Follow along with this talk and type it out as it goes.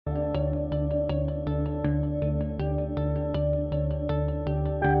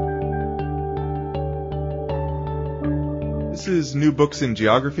This is New Books in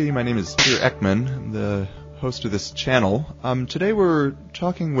Geography. My name is Peter Ekman. I'm the host of this channel. Today we're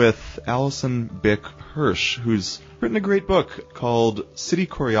talking with Alison Hirsch, who's written a great book called City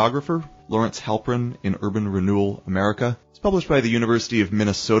Choreographer, Lawrence Halprin in Urban Renewal, America. It's published by the University of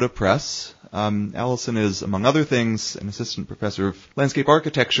Minnesota Press. Alison is, among other things, an assistant professor of landscape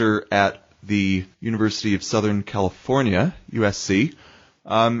architecture at the University of Southern California, USC,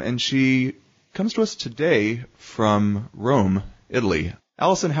 and she comes to us today from Rome, Italy.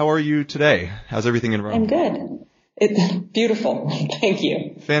 Alison, how are you today? How's everything in Rome? I'm good. It's beautiful. Thank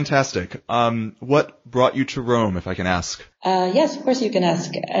you. Fantastic. What brought you to Rome, if I can ask? Yes, of course you can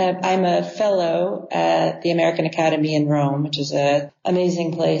ask. I'm a fellow at the American Academy in Rome, which is an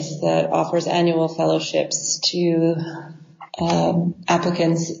amazing place that offers annual fellowships to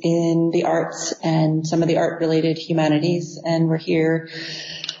applicants in the arts and some of the art-related humanities. And we're here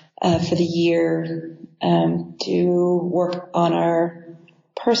for the year to work on our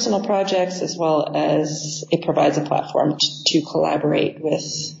personal projects, as well as it provides a platform to collaborate with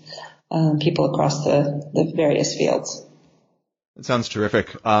people across the various fields. It sounds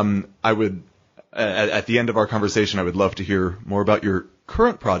terrific. I would, at the end of our conversation, I would love to hear more about your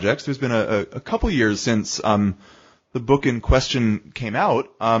current projects. There's been a couple years since the book in question came out,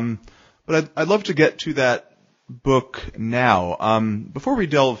 but I'd love to get to that book now. Before we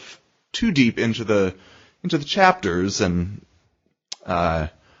delve too deep into the chapters and the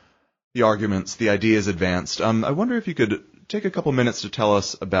arguments, the ideas advanced, I wonder if you could take a couple minutes to tell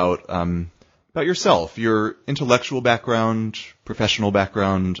us about yourself, your intellectual background, professional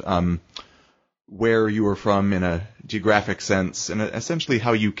background, where you were from in a geographic sense, and essentially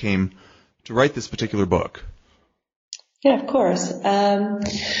how you came to write this particular book. Yeah, of course.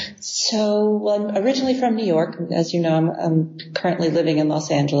 So I'm originally from New York. As you know, I'm currently living in Los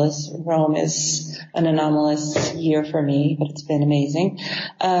Angeles. Rome is an anomalous year for me, but it's been amazing.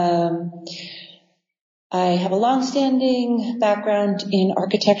 I have a long-standing background in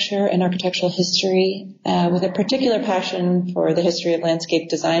architecture and architectural history, with a particular passion for the history of landscape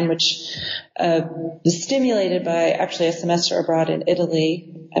design, which was stimulated by actually a semester abroad in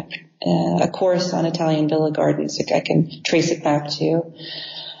Italy, a course on Italian villa gardens that I can trace it back to,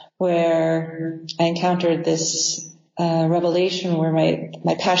 where I encountered this revelation where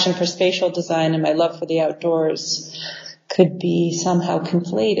my passion for spatial design and my love for the outdoors could be somehow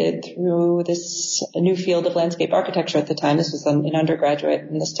conflated through this new field of landscape architecture at the time. This was an undergraduate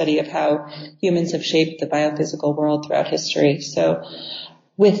in the study of how humans have shaped the biophysical world throughout history. So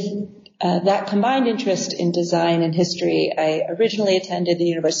with that combined interest in design and history, I originally attended the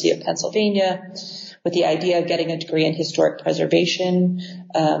University of Pennsylvania with the idea of getting a degree in historic preservation,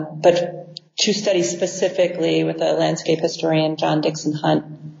 but to study specifically with a landscape historian, John Dixon Hunt.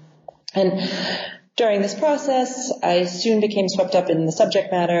 And during this process, I soon became swept up in the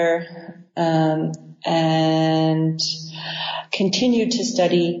subject matter and continued to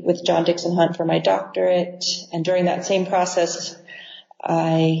study with John Dixon Hunt for my doctorate. And during that same process,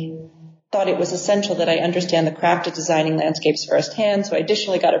 I thought it was essential that I understand the craft of designing landscapes firsthand. So I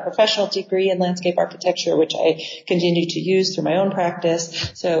additionally got a professional degree in landscape architecture, which I continue to use through my own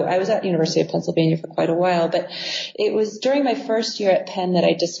practice. So I was at the University of Pennsylvania for quite a while, but it was during my first year at Penn that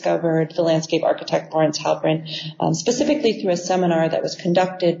I discovered the landscape architect Lawrence Halprin, specifically through a seminar that was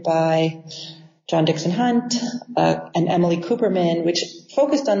conducted by John Dixon Hunt and Emily Cooperman, which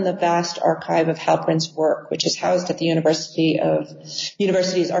focused on the vast archive of Halprin's work, which is housed at the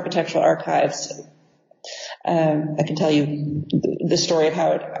university's architectural archives. I can tell you the story of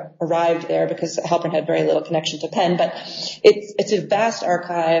how it arrived there because Halprin had very little connection to Penn, but it's a vast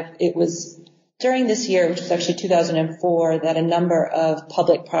archive. It was during this year, which was actually 2004, that a number of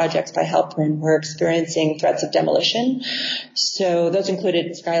public projects by Halprin were experiencing threats of demolition. So those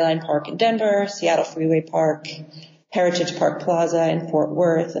included Skyline Park in Denver, Seattle Freeway Park, Heritage Park Plaza in Fort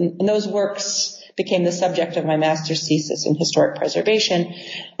Worth. And those works became the subject of my master's thesis in historic preservation.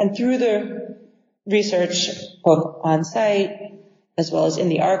 And through the research, both on site as well as in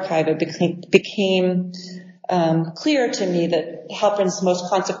the archive, it became clear to me that Halprin's most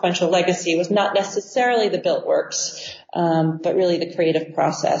consequential legacy was not necessarily the built works, but really the creative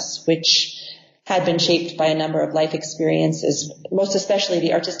process, which had been shaped by a number of life experiences, most especially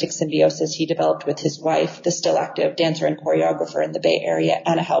the artistic symbiosis he developed with his wife, the still active dancer and choreographer in the Bay Area,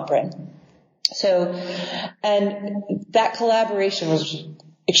 Anna Halprin. So, and that collaboration was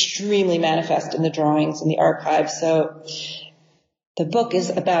extremely manifest in the drawings in the archive. So the book is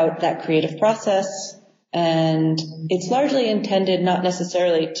about that creative process, and it's largely intended not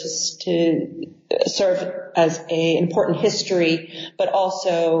necessarily to serve as an important history, but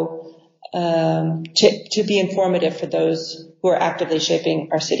also to be informative for those who are actively shaping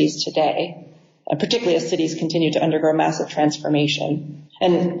our cities today, particularly as cities continue to undergo massive transformation.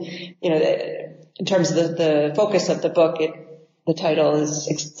 And, in terms of the focus of the book, the title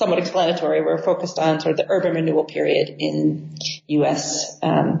is somewhat explanatory. We're focused on sort of the urban renewal period in U.S.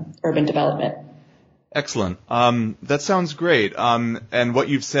 Urban development. Excellent. That sounds great. And what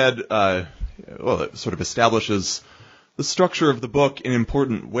you've said, it sort of establishes the structure of the book in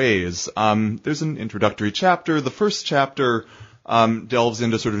important ways. There's an introductory chapter. The first chapter delves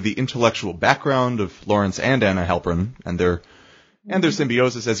into sort of the intellectual background of Lawrence and Anna Halprin and their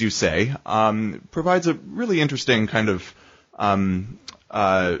symbiosis, as you say. Provides a really interesting kind of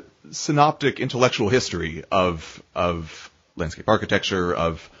synoptic intellectual history of landscape architecture,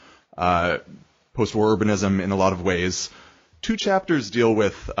 of post-war urbanism in a lot of ways. 2 chapters deal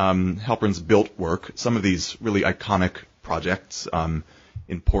with Halprin's built work, some of these really iconic projects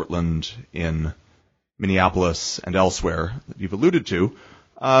in Portland, in Minneapolis, and elsewhere that you've alluded to.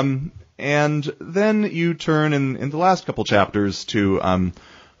 And then you turn in the last couple chapters to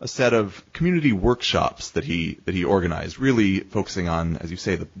a set of community workshops that he organized, really focusing on, as you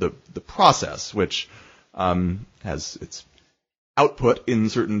say, the process, which has its output in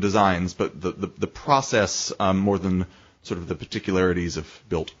certain designs, but the process more than sort of the particularities of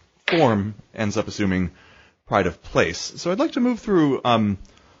built form ends up assuming pride of place. So I'd like to move through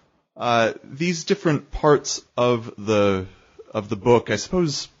these different parts of the book, I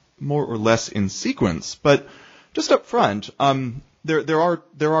suppose more or less in sequence, but just up front, there are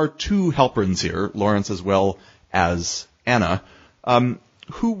 2 Halprins here, Lawrence as well as Anna.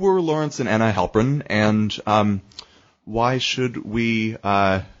 Who were Lawrence and Anna Halprin, and why should we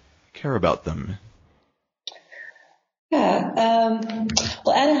care about them? Yeah.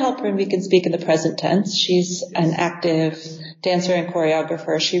 Well, Anna Halprin, we can speak in the present tense. She's an active dancer and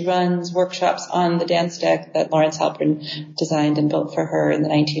choreographer. She runs workshops on the dance deck that Lawrence Halprin designed and built for her in the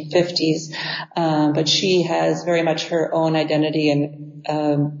 1950s. But she has very much her own identity and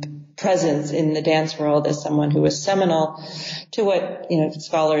presence in the dance world as someone who was seminal to what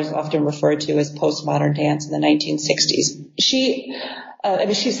scholars often refer to as postmodern dance in the 1960s.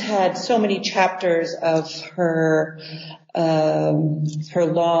 She's had so many chapters of her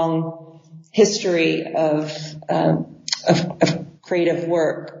long history of creative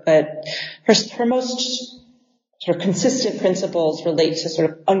work, but her most sort of consistent principles relate to sort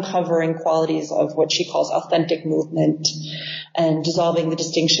of uncovering qualities of what she calls authentic movement and dissolving the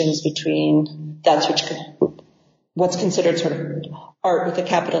distinctions between what's considered sort of art with a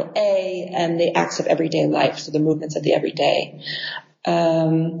capital A and the acts of everyday life, so the movements of the everyday.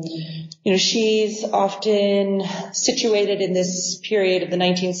 She's often situated in this period of the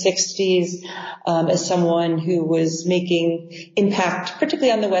 1960s as someone who was making impact,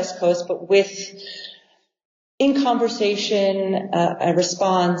 particularly on the West Coast, but in conversation, a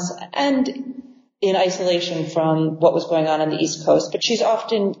response, and in isolation from what was going on the East Coast. But she's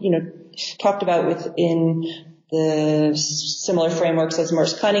often, talked about within the similar frameworks as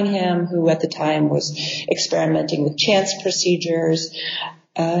Merce Cunningham, who at the time was experimenting with chance procedures.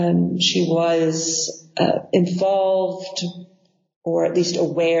 She was involved, or at least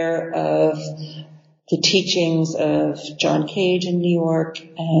aware of, the teachings of John Cage in New York,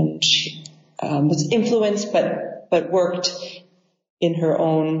 and she was influenced, but worked in her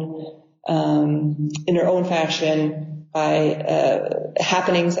own fashion by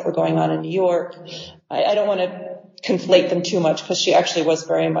happenings that were going on in New York. I don't want to conflate them too much, because she actually was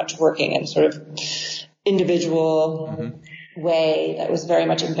very much working in sort of individual way that was very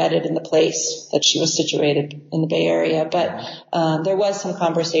much embedded in the place that she was situated in the Bay Area. But there was some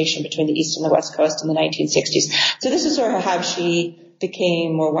conversation between the East and the West Coast in the 1960s. So this is sort of how she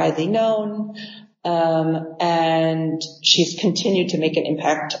became more widely known, and she's continued to make an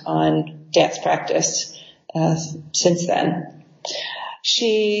impact on dance practice since then.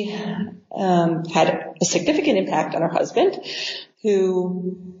 She had a significant impact on her husband,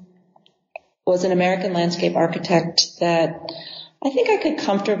 who was an American landscape architect that I think I could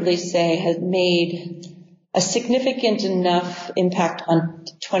comfortably say has made a significant enough impact on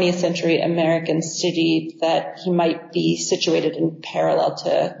 20th century American city that he might be situated in parallel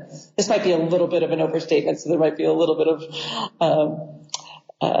to, this might be a little bit of an overstatement, so there might be a little bit of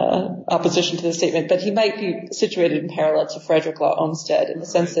opposition to the statement, but he might be situated in parallel to Frederick Law Olmsted in the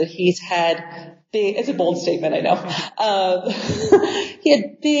sense that he's had big, it's a bold statement, I know. He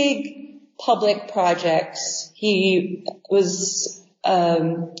had big public projects. He was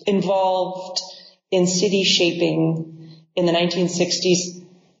involved in city shaping in the 1960s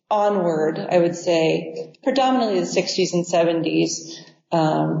onward, I would say, predominantly the 60s and 70s,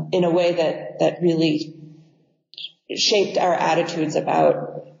 in a way that really shaped our attitudes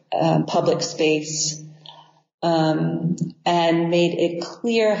about public space, and made it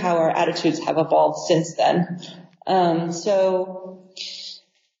clear how our attitudes have evolved since then.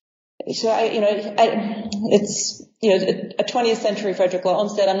 It's, a 20th century Frederick Law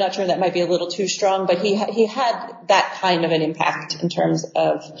Olmsted. I'm not sure that might be a little too strong, but he had that kind of an impact in terms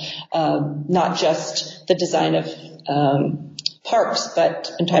of, not just the design of, parks,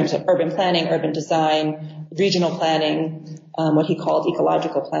 but in terms of urban planning, urban design, regional planning, what he called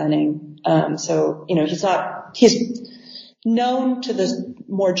ecological planning. He's known to the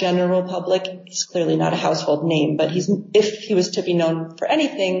more general public. He's clearly not a household name, but if he was to be known for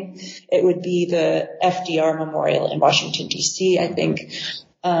anything, it would be the FDR Memorial in Washington, D.C., I think.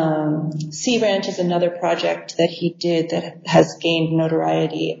 Sea Ranch is another project that he did that has gained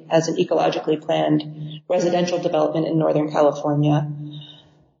notoriety as an ecologically planned residential development in Northern California.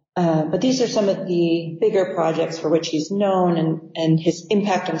 But these are some of the bigger projects for which he's known, and his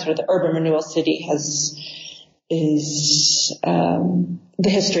impact on sort of the urban renewal city is the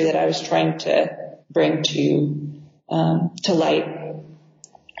history that I was trying to bring to light.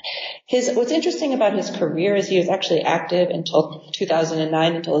 What's interesting about his career is he was actually active until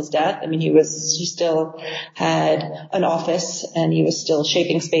 2009, until his death. I mean, he still had an office, and he was still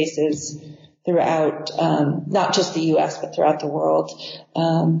shaping spaces throughout, not just the U.S., but throughout the world.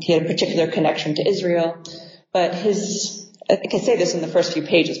 He had a particular connection to Israel, but I can say this in the first few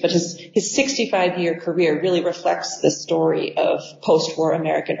pages, but his 65-year career really reflects the story of post-war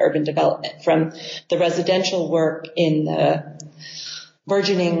American urban development, from the residential work in the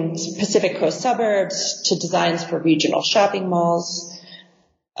burgeoning Pacific Coast suburbs to designs for regional shopping malls,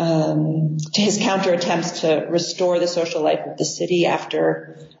 to his counter attempts to restore the social life of the city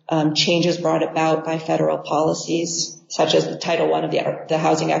after changes brought about by federal policies, such as the Title I of the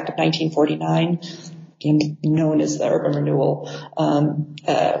Housing Act of 1949, known as the Urban Renewal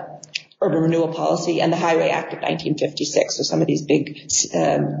Policy, and the Highway Act of 1956. So some of these big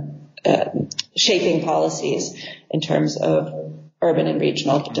shaping policies in terms of urban and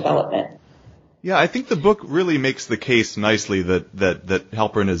regional development. Yeah, I think the book really makes the case nicely that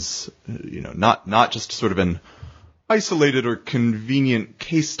Halprin is, not just sort of an isolated or convenient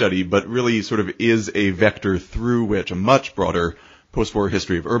case study, but really sort of is a vector through which a much broader post-war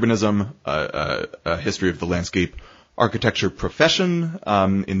history of urbanism, a history of the landscape architecture profession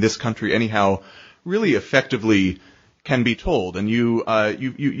in this country, anyhow, really effectively can be told. And you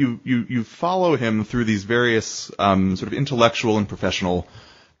follow him through these various sort of intellectual and professional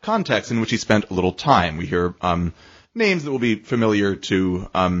contexts in which he spent a little time. We hear names that will be familiar to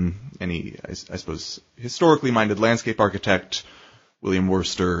any, I suppose, historically minded landscape architect, William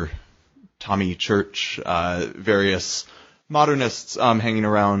Worcester, Tommy Church, various modernists hanging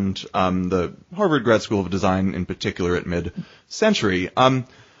around the Harvard Grad School of Design, in particular at mid-century. I'd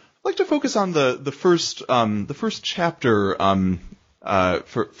like to focus on the first chapter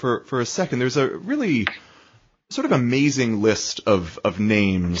for a second. There's a really sort of amazing list of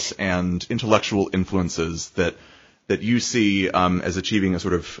names and intellectual influences that you see as achieving a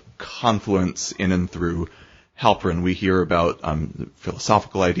sort of confluence in and through Halprin. We hear about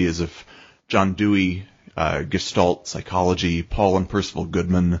philosophical ideas of John Dewey, Gestalt psychology, Paul and Percival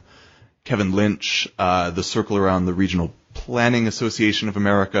Goodman, Kevin Lynch, the Circle Around the Regional Planning Association of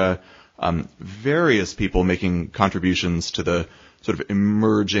America, various people making contributions to the sort of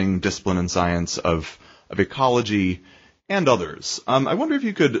emerging discipline and science of ecology, and others. I wonder if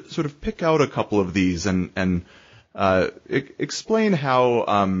you could sort of pick out a couple of these and explain how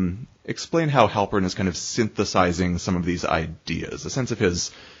Halprin is kind of synthesizing some of these ideas, a sense of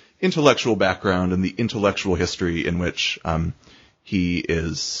his intellectual background and the intellectual history in which he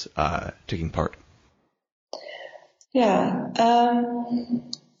is taking part. Yeah.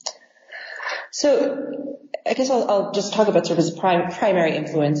 So I guess I'll just talk about sort of his primary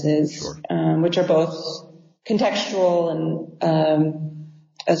influences, sure. Which are both contextual and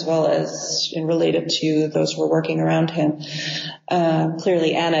as well as related to those who are working around him.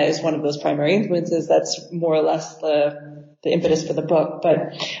 Clearly, Anna is one of those primary influences. That's more or less the impetus for the book.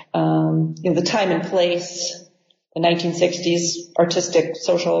 But the time and place, the 1960s, artistic,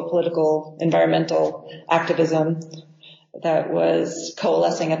 social, political, environmental activism that was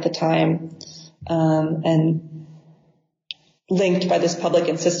coalescing at the time, and linked by this public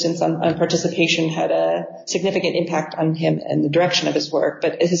insistence on participation, had a significant impact on him and the direction of his work.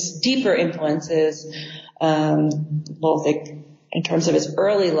 But his deeper influences, in terms of his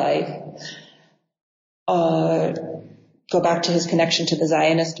early life, go back to his connection to the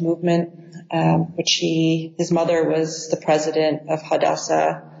Zionist movement, which his mother was the president of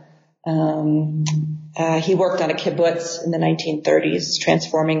Hadassah, he worked on a kibbutz in the 1930s,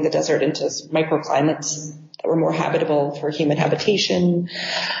 transforming the desert into microclimates that were more habitable for human habitation.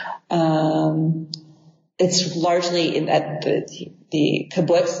 It's largely in that the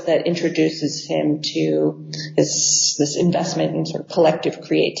kibbutz that introduces him to this investment in sort of collective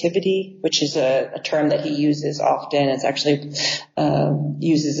creativity, which is a term that he uses often. It's actually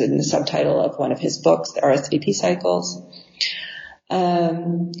uses in the subtitle of one of his books, The RSVP Cycles.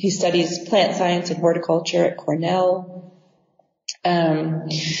 He studies plant science and horticulture at Cornell.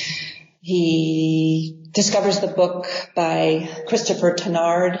 He discovers the book by Christopher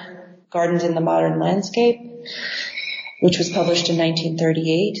Tennard, Gardens in the Modern Landscape, which was published in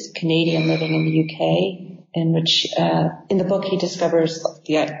 1938. He's a Canadian living in the UK, in which, in the book, he discovers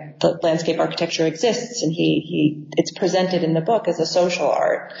the landscape architecture exists, and it's presented in the book as a social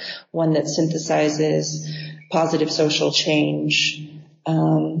art, one that synthesizes positive social change,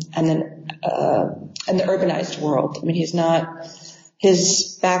 and the urbanized world. I mean,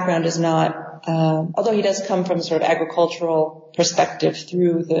 his background is not, although he does come from a sort of agricultural perspective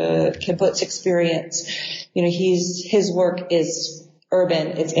through the kibbutz experience, his work is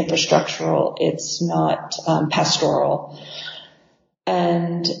urban, it's infrastructural, it's not pastoral.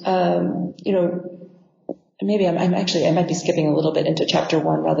 And, maybe I might be skipping a little bit into chapter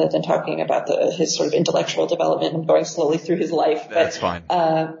 1 rather than talking about his sort of intellectual development. I'm going slowly through his life. That's fine.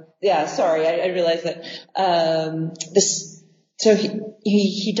 Sorry, I realize that, so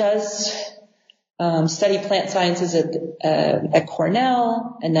he does study plant sciences at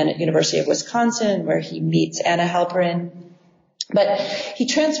Cornell and then at University of Wisconsin, where he meets Anna Halprin. But he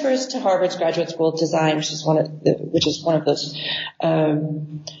transfers to Harvard's Graduate School of Design, which is one of those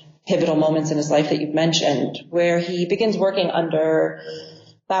pivotal moments in his life that you've mentioned, where he begins working under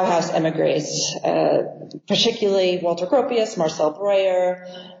Bauhaus emigres, particularly Walter Gropius, Marcel Breuer,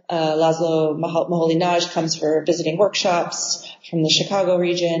 Laszlo Moholy-Nagy comes for visiting workshops from the Chicago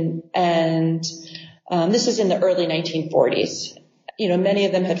region, and this is in the early 1940s. Many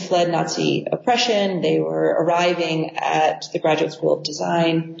of them had fled Nazi oppression. They were arriving at the Graduate School of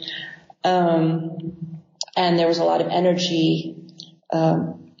Design, and there was a lot of energy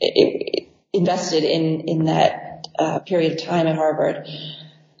invested in that period of time at Harvard.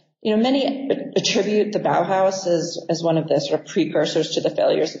 Many attribute the Bauhaus as one of the sort of precursors to the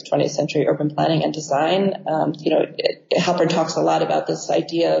failures of 20th century urban planning and design. Halprin talks a lot about this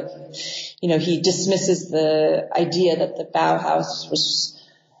idea of, he dismisses the idea that the Bauhaus was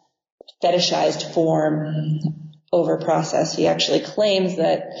fetishized form over process. He actually claims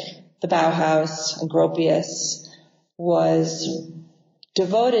that the Bauhaus and Gropius was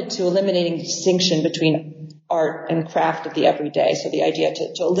devoted to eliminating the distinction between art and craft of the everyday. So the idea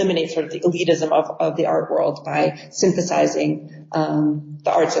to eliminate sort of the elitism of the art world by synthesizing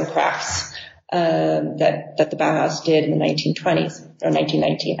the arts and crafts that the Bauhaus did in the 1920s, or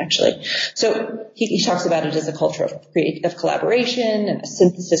 1919 actually. So he talks about it as a culture of collaboration and a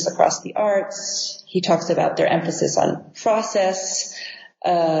synthesis across the arts. He talks about their emphasis on process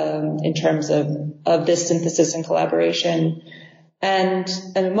in terms of this synthesis and collaboration. And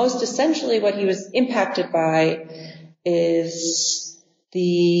most essentially what he was impacted by is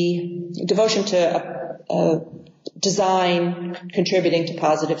the devotion to design contributing to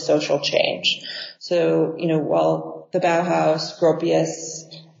positive social change. So, while the Bauhaus, Gropius,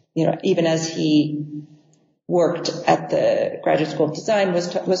 even as he worked at the Graduate School of Design,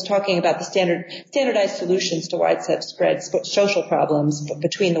 was talking about the standardized solutions to widespread social problems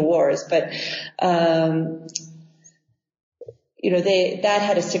between the wars. But, that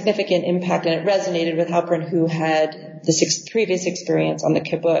had a significant impact, and it resonated with Halprin, who had this previous experience on the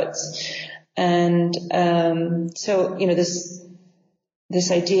kibbutz. And so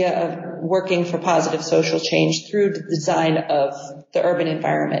this idea of working for positive social change through the design of the urban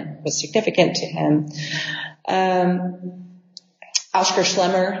environment was significant to him. Oskar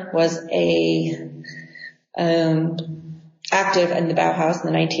Schlemmer was active in the Bauhaus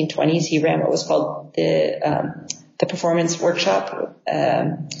in the 1920s. He ran what was called the performance workshop,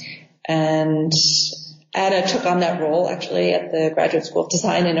 and Anna took on that role actually at the Graduate School of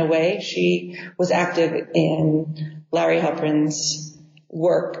Design in a way. She was active in Larry Halprin's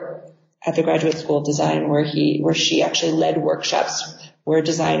work at the Graduate School of Design, where she actually led workshops where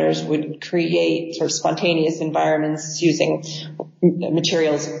designers would create sort of spontaneous environments using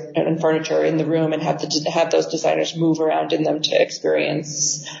materials and furniture in the room, and have those designers move around in them to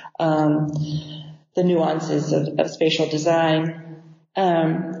experience the nuances of spatial design.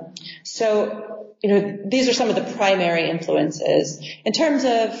 So, these are some of the primary influences. In terms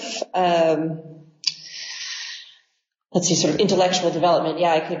of let's see, sort of intellectual development.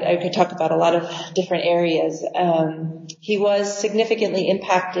 Yeah, I could talk about a lot of different areas. He was significantly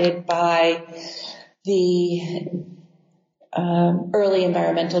impacted by the early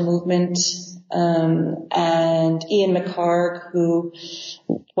environmental movement, and Ian McHarg, who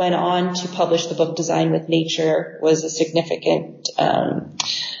went on to publish the book Design with Nature, was a significant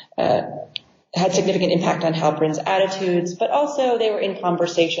had significant impact on Halprin's attitudes, but also they were in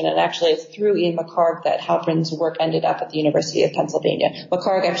conversation, and actually it's through Ian McHarg that Halprin's work ended up at the University of Pennsylvania.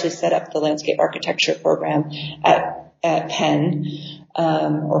 McHarg actually set up the landscape architecture program at Penn,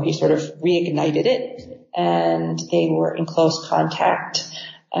 or he sort of reignited it, and they were in close contact.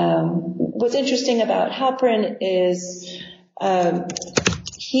 What's interesting about Halprin is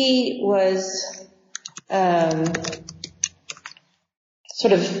he was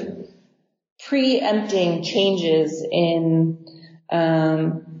sort of preempting changes in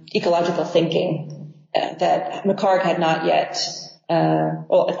ecological thinking that McHarg had not yet,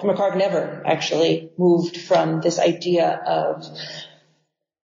 McHarg never actually moved from this idea of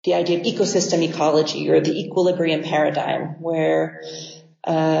the idea of ecosystem ecology, or the equilibrium paradigm, where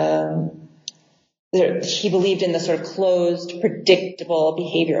he believed in the sort of closed, predictable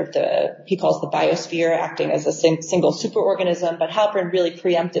behavior of he calls the biosphere, acting as a single superorganism. But Halprin really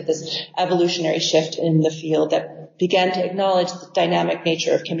preempted this evolutionary shift in the field that began to acknowledge the dynamic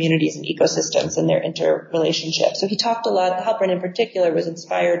nature of communities and ecosystems and their interrelationship. So he talked a lot, Halprin in particular was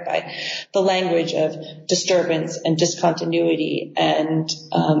inspired by the language of disturbance and discontinuity and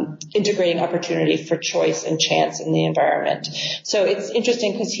integrating opportunity for choice and chance in the environment. So it's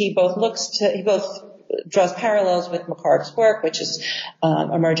interesting because he both draws parallels with McHarg's work, which is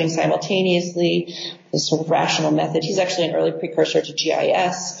emerging simultaneously, this sort of rational method. He's actually an early precursor to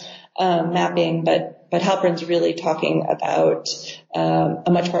GIS mapping, but Halprin's really talking about a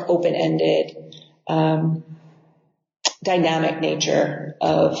much more open-ended, dynamic nature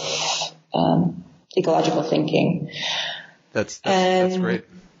of ecological thinking. That's great.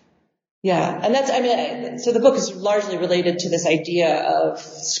 Yeah, and so the book is largely related to this idea of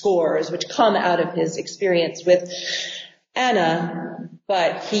scores, which come out of his experience with Anna,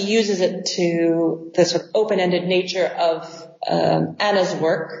 but he uses it to the sort of open-ended nature of Anna's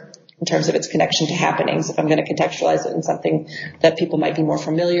work in terms of its connection to happenings, if I'm going to contextualize it in something that people might be more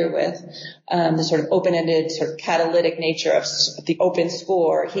familiar with. The sort of open-ended, sort of catalytic nature of the open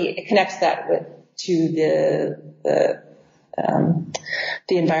score, he connects that to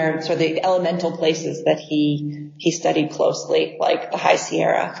the environments or the elemental places that he studied closely, like the High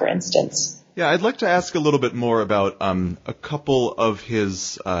Sierra, for instance. Yeah, I'd like to ask a little bit more about a couple of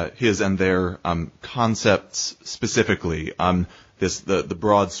his and their concepts specifically. The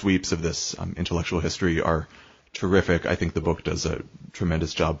broad sweeps of this intellectual history are terrific. I think the book does a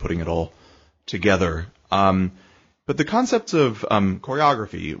tremendous job putting it all together. But the concepts of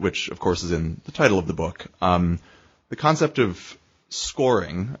choreography, which of course is in the title of the book, the concept of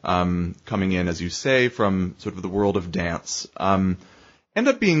scoring, coming in, as you say, from sort of the world of dance, end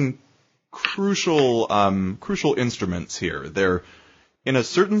up being crucial instruments here. They're, in a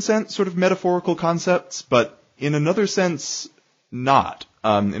certain sense, sort of metaphorical concepts, but in another sense, not.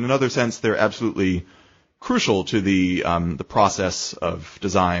 In another sense, they're absolutely crucial to the process of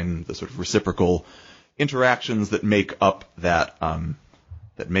design, the sort of reciprocal interactions that make up that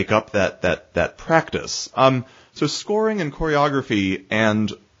practice. So scoring and choreography,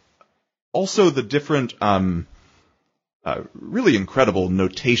 and also the different, really incredible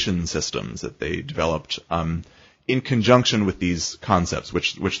notation systems that they developed in conjunction with these concepts,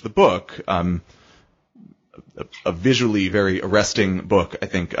 which the book, a visually very arresting book, I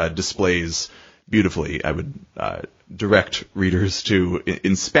think, displays beautifully. I would direct readers to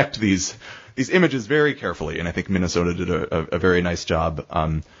inspect these images very carefully, and I think Minnesota did a very nice job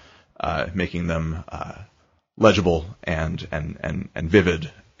making them legible and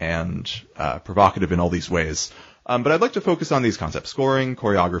vivid and provocative in all these ways. But I'd like to focus on these concepts: scoring,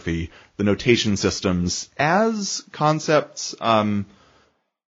 choreography, the notation systems as concepts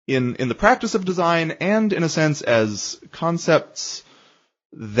in the practice of design, and in a sense as concepts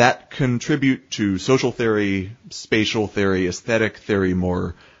that contribute to social theory, spatial theory, aesthetic theory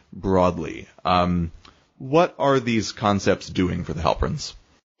more broadly. What are these concepts doing for the Halprins?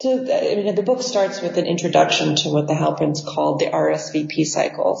 So, the book starts with an introduction to what the Halprins called the RSVP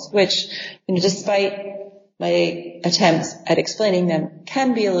cycles, which, despite my attempts at explaining them,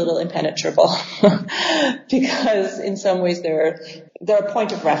 can be a little impenetrable because in some ways they're a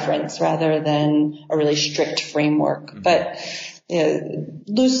point of reference rather than a really strict framework. Mm-hmm. But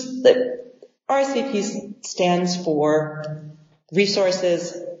the RSVP stands for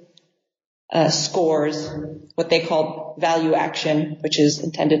resources, scores, what they call value action, which is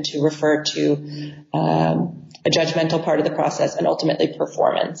intended to refer to a judgmental part of the process, and ultimately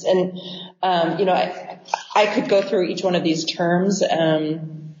performance. And I could go through each one of these terms.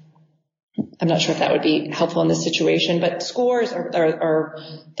 I'm not sure if that would be helpful in this situation, but scores are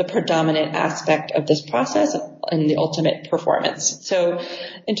the predominant aspect of this process and the ultimate performance. So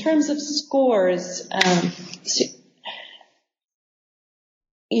in terms of scores,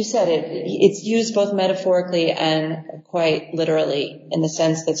 you said it's used both metaphorically and quite literally, in the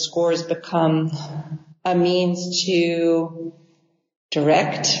sense that scores become a means to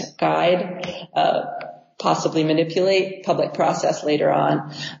direct, guide, possibly manipulate public process later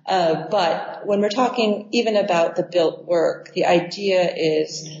on. But when we're talking even about the built work, the idea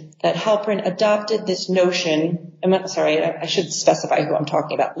is that Halprin adopted this notion. I should specify who I'm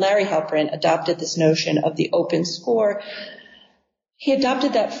talking about. Larry Halprin adopted this notion of the open score. He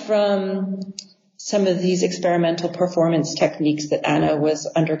adopted that from some of these experimental performance techniques that Anna was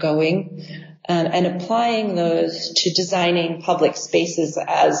undergoing, and applying those to designing public spaces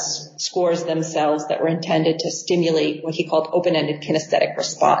as scores themselves that were intended to stimulate what he called open-ended kinesthetic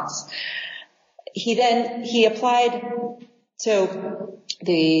response. He applied, so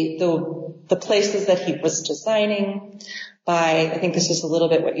the places that he was designing by, I think this is a little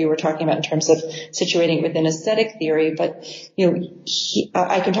bit what you were talking about in terms of situating within aesthetic theory, but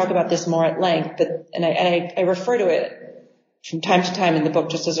I can talk about this more at length, but I refer to it from time to time in the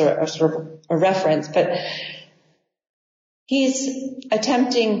book just as a sort of a reference, but he's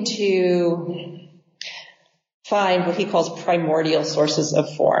attempting to find what he calls primordial sources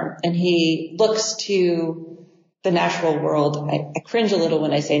of form, and he looks to the natural world. I cringe a little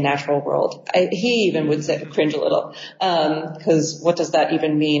when I say natural world. He even would say cringe a little, because what does that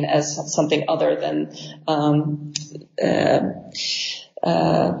even mean as something other than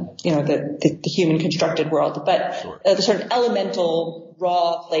the human constructed world, but sure. The sort of elemental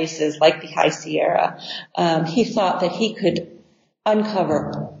raw places like the High Sierra. He thought that he could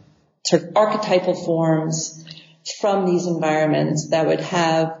uncover sort of archetypal forms from these environments that would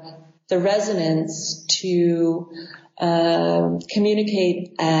have the resonance to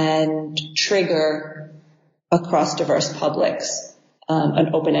communicate and trigger across diverse publics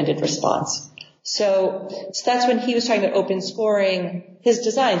an open-ended response. So that's when he was talking about open scoring. His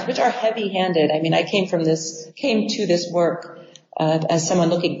designs, which are heavy-handed. I mean, I came to this work as someone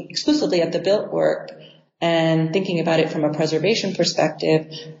looking exclusively at the built work and thinking about it from a preservation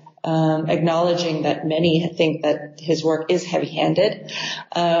perspective, acknowledging that many think that his work is heavy-handed,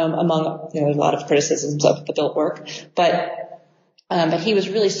 among a lot of criticisms of the built work. But he was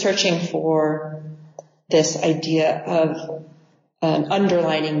really searching for this idea of an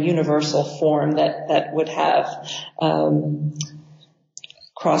underlining universal form that would have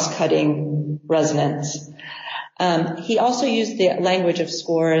cross-cutting resonance. He also used the language of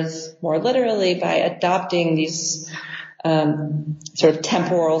scores more literally by adopting these sort of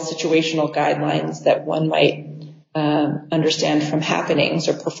temporal situational guidelines that one might understand from happenings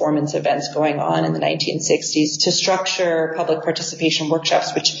or performance events going on in the 1960s to structure public participation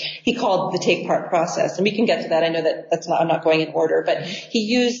workshops, which he called the take-part process. And we can get to that. I know that I'm not going in order, but he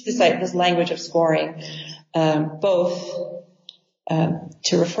used this language of scoring both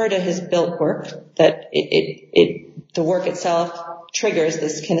to refer to his built work, that the work itself triggers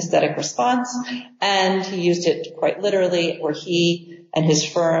this kinesthetic response, and he used it quite literally, where he and his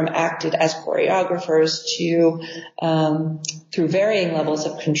firm acted as choreographers to, through varying levels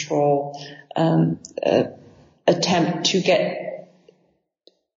of control, attempt to get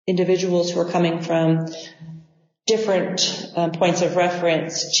individuals who are coming from different points of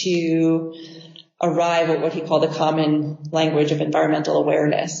reference to arrive at what he called a common language of environmental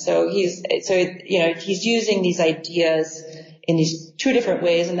awareness. So he's using these ideas in these two different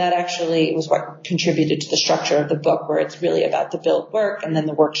ways, and that actually was what contributed to the structure of the book, where it's really about the built work and then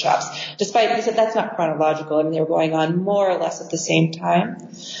the workshops. Despite he said that's not chronological, I mean, they were going on more or less at the same time.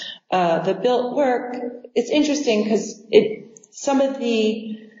 The built work, it's interesting because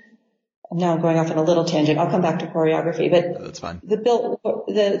now I'm going off on a little tangent. I'll come back to choreography, but that's fine. The built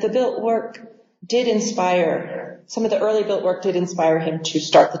work did inspire, some of the early built work did inspire him to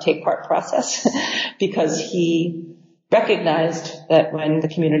start the take-part process because he recognized that when the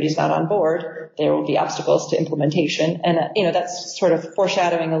community is not on board, there will be obstacles to implementation. And, that's sort of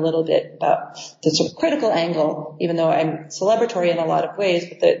foreshadowing a little bit about the sort of critical angle, even though I'm celebratory in a lot of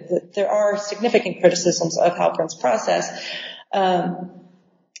ways, but there are significant criticisms of Halprin's process,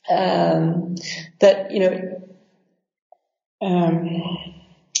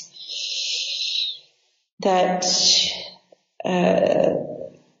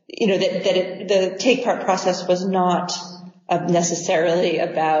 the take part process was not necessarily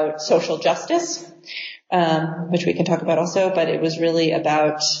about social justice, which we can talk about also, but it was really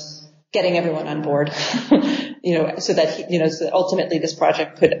about getting everyone on board, so that so ultimately this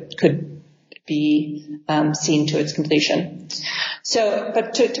project could be seen to its completion. So,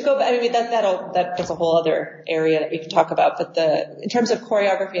 but to go back, I mean, that's a whole other area that we can talk about. But in terms of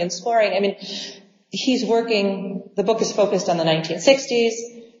choreography and scoring, I mean, the book is focused on the 1960s.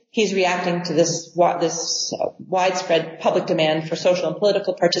 He's reacting to this widespread public demand for social and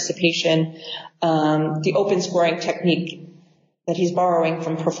political participation. The open scoring technique that he's borrowing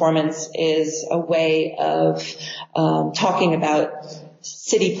from performance is a way of talking about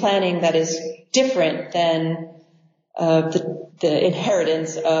city planning that is different than the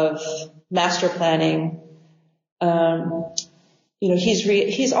inheritance of master planning.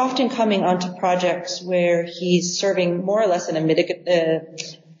 He's often coming onto projects where he's serving more or less in a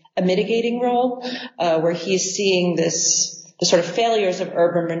mitigating role, where he's seeing the sort of failures of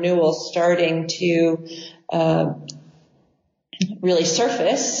urban renewal starting to really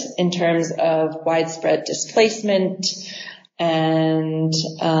surface in terms of widespread displacement and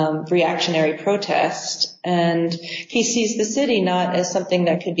reactionary protest. And he sees the city not as something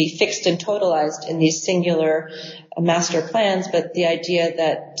that could be fixed and totalized in these singular master plans, but the idea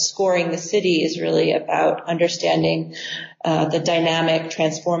that scoring the city is really about understanding the dynamic,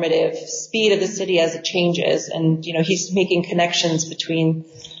 transformative speed of the city as it changes. And, he's making connections between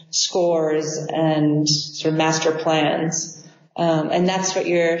scores and sort of master plans. And that's what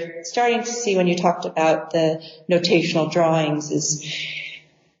you're starting to see when you talked about the notational drawings. Is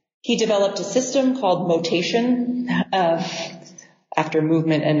he developed a system called motation, after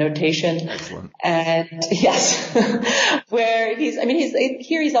movement and notation. Excellent. And yes, where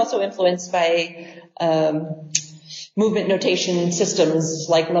he's also influenced by movement notation systems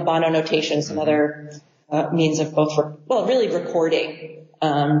like Labano notations and other means of both really recording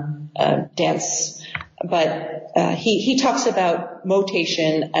dance. But he talks about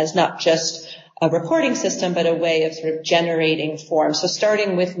motation as not just a recording system, but a way of sort of generating form. So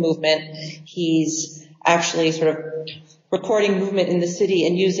starting with movement, he's actually sort of recording movement in the city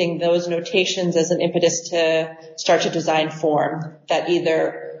and using those notations as an impetus to start to design form that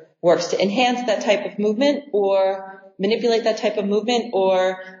either works to enhance that type of movement or manipulate that type of movement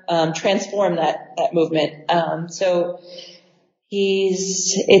or transform that movement. So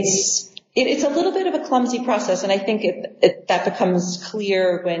it's a little bit of a clumsy process, and I think that becomes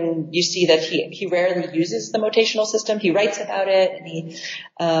clear when you see that he rarely uses the motational system. He writes about it, and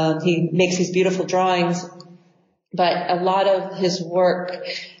he makes these beautiful drawings, but a lot of his work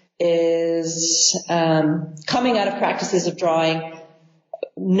is coming out of practices of drawing,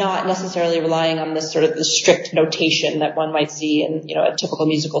 not necessarily relying on this sort of the strict notation that one might see in a typical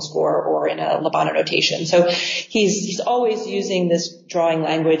musical score or in a Labano notation. So he's always using this drawing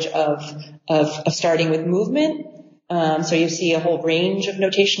language of starting with movement. So you see a whole range of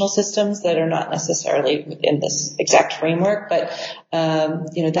notational systems that are not necessarily within this exact framework, but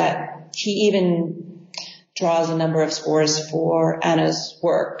that he even draws a number of scores for Anna's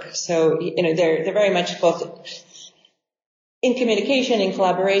work. So they're very much both in communication, in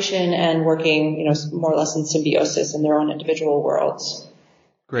collaboration, and working, more or less in symbiosis in their own individual worlds.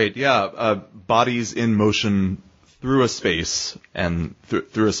 Great, yeah. Bodies in motion through a space, and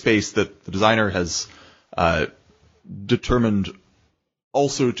through a space that the designer has determined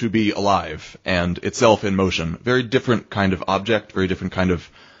also to be alive and itself in motion. Very different kind of object, very different kind of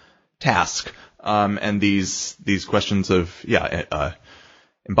task. And these questions of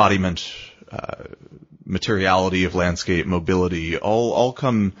embodiment, materiality of landscape, mobility, all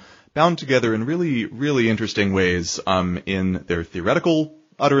come bound together in really, really interesting ways in their theoretical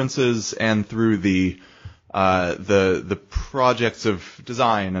utterances and through the projects of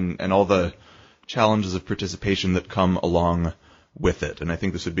design and all the challenges of participation that come along with it. And I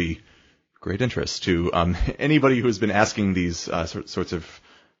think this would be great interest to anybody who has been asking these sorts of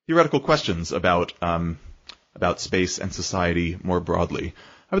theoretical questions about space and society more broadly.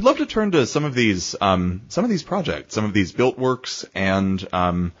 I would love to turn to some of these projects, some of these built works, and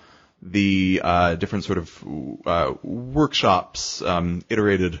the different sort of workshops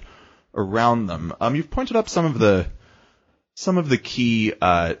iterated around them. You've pointed up some of the key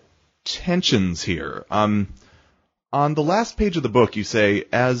tensions here. On the last page of the book, you say,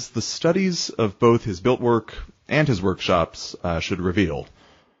 as the studies of both his built work and his workshops should reveal,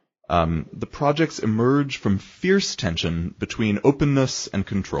 the projects emerge from fierce tension between openness and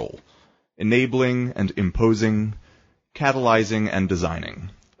control, enabling and imposing, catalyzing and designing,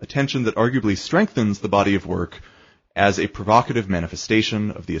 a tension that arguably strengthens the body of work as a provocative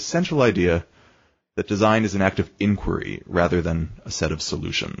manifestation of the essential idea that design is an act of inquiry rather than a set of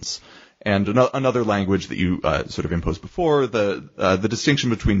solutions. And another language that you sort of imposed before, the distinction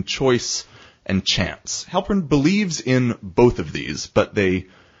between choice and chance. Halprin believes in both of these, but they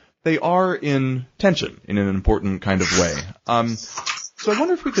are in tension in an important kind of way. So I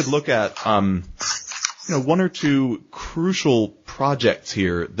wonder if we could look at one or two crucial projects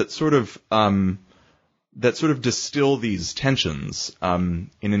here that sort of distill these tensions in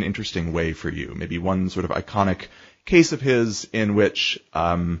an interesting way for you. Maybe one sort of iconic case of his in which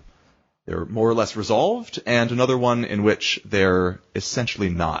they're more or less resolved, and another one in which they're essentially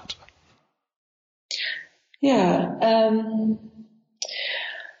not. Yeah.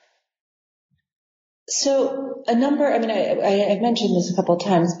 So I've mentioned this a couple of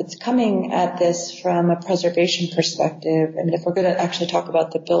times, but coming at this from a preservation perspective, if we're going to actually talk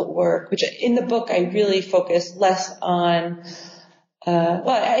about the built work, which in the book I really focus less on,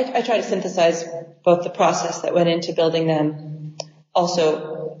 I try to synthesize both the process that went into building them,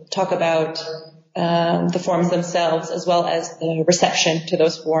 also talk about the forms themselves as well as the reception to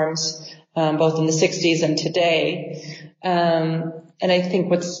those forms, both in the 60s and today. And I think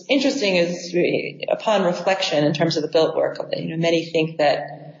what's interesting is upon reflection in terms of the built work, many think that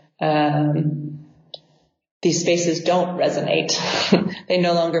these spaces don't resonate. They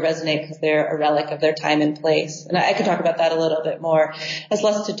no longer resonate because they're a relic of their time and place. And I could talk about that a little bit more. It has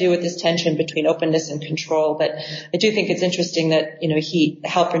less to do with this tension between openness and control, but I do think it's interesting that,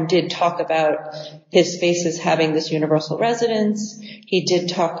 Halprin did talk about his spaces having this universal resonance. He did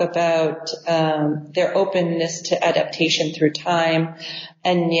talk about their openness to adaptation through time,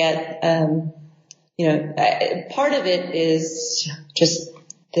 and yet, part of it is just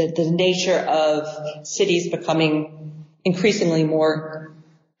the nature of cities becoming increasingly more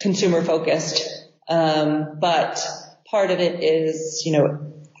consumer focused, but part of it is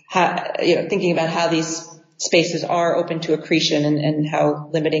thinking about how these spaces are open to accretion and how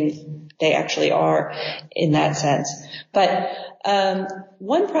limiting they actually are in that sense. But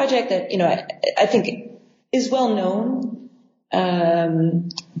one project that I think is well known,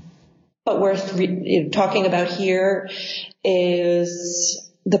 but worth talking about here is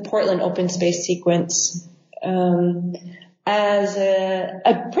the Portland open space sequence, as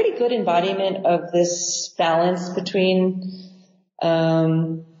a pretty good embodiment of this balance between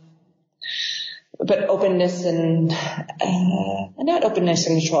but openness and not openness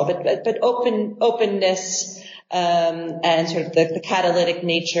and control, but openness and sort of the catalytic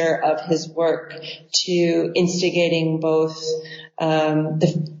nature of his work to instigating both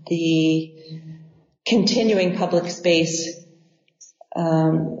the continuing public space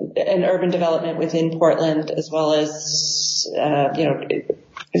and urban development within Portland, as well as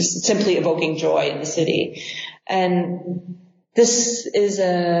simply evoking joy in the city. And this is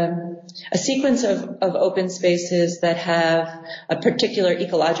a sequence of open spaces that have a particular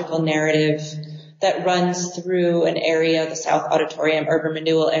ecological narrative that runs through an area, the South Auditorium urban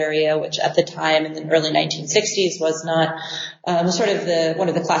renewal area, which at the time in the early 1960s was not sort of one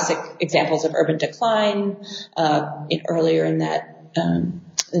of the classic examples of urban decline. Earlier in that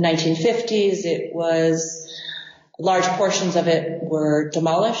the 1950s, it was large portions of it were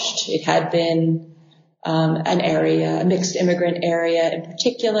demolished. It had been an area, a mixed immigrant area in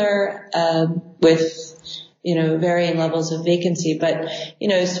particular, with varying levels of vacancy, but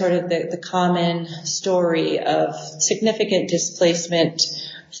sort of the common story of significant displacement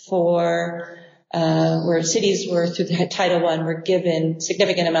for where cities were through the Title I were given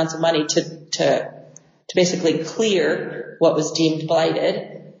significant amounts of money to basically clear what was deemed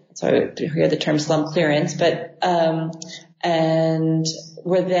blighted. So I hear the term slum clearance, but and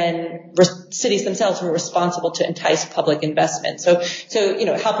were then cities themselves were responsible to entice public investment. So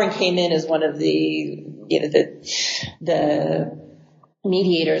Halprin came in as one of the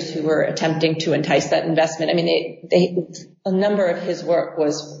mediators who were attempting to entice that investment. I mean, a number of his work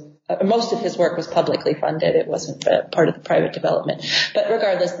most of his work was publicly funded. It wasn't part of the private development. But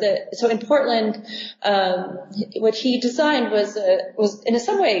regardless, so in Portland, what he designed was in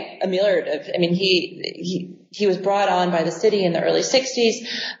some way ameliorative. I mean, he was brought on by the city in the early 60s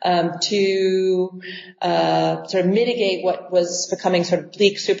to sort of mitigate what was becoming sort of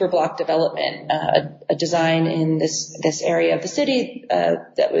bleak superblock development, a design in this area of the city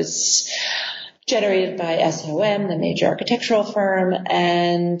that was generated by SOM, the major architectural firm,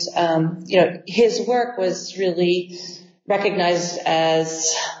 and his work was really recognized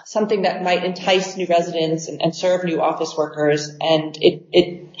as something that might entice new residents and serve new office workers, and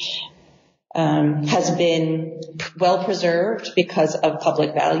it has been well preserved because of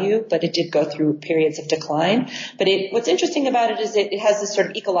public value, but it did go through periods of decline. But what's interesting about it is it has this sort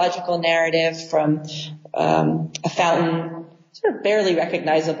of ecological narrative from a fountain, sort of barely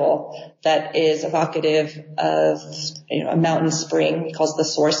recognizable, that is evocative of a mountain spring. He calls the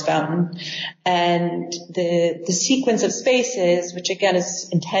source fountain, and the sequence of spaces, which again is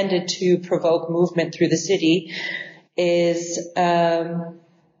intended to provoke movement through the city, is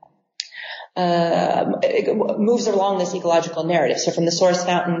it moves along this ecological narrative. So from the source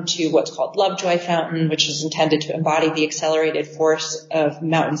fountain to what's called Lovejoy Fountain, which is intended to embody the accelerated force of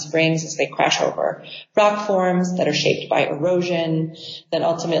mountain springs as they crash over rock forms that are shaped by erosion, then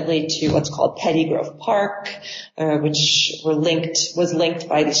ultimately to what's called Petty Grove Park, which was linked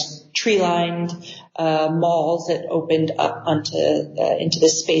by these tree-lined malls that opened up into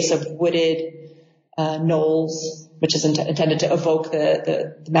this space of wooded knolls, which is intended to evoke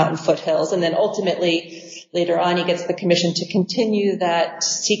the mountain foothills. And then ultimately, later on, he gets the commission to continue that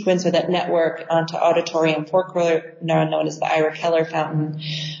sequence or that network onto Auditorium Forecourt, now known as the Ira Keller Fountain,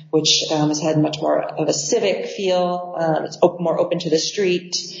 which has had much more of a civic feel. It's more open to the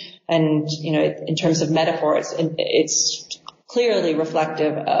street. And, in terms of metaphors, it's clearly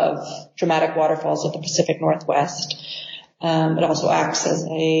reflective of dramatic waterfalls of the Pacific Northwest. It also acts as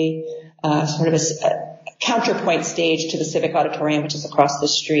a sort of a counterpoint stage to the Civic Auditorium, which is across the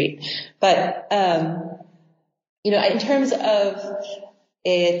street. But, in terms of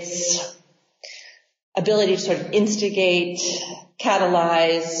its ability to sort of instigate,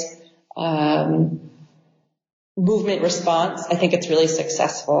 catalyze, movement response, I think it's really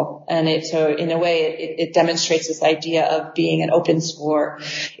successful. And so in a way, it demonstrates this idea of being an open score.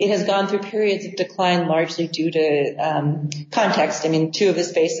 It has gone through periods of decline largely due to context. I mean, two of the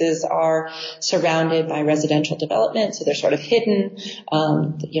spaces are surrounded by residential development, so they're sort of hidden.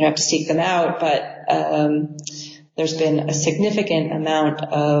 You have to seek them out, but there's been a significant amount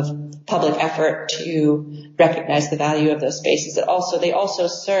of public effort to recognize the value of those spaces. They also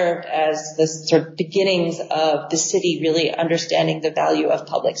served as the sort of beginnings of the city really understanding the value of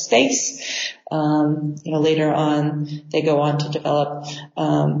public space. Later on, they go on to develop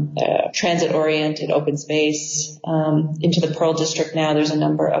transit-oriented open space. Into the Pearl District now, there's a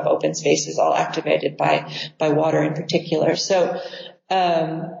number of open spaces all activated by water in particular. So,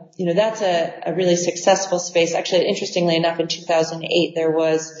 that's a really successful space. Actually, interestingly enough, in 2008, there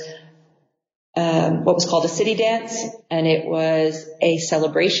was what was called a city dance, and it was a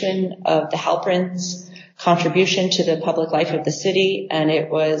celebration of the Halprin's contribution to the public life of the city, and it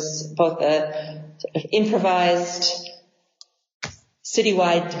was both a sort of improvised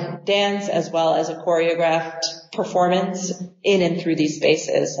citywide dance as well as a choreographed performance in and through these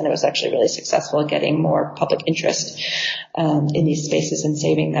spaces, and it was actually really successful at getting more public interest in these spaces and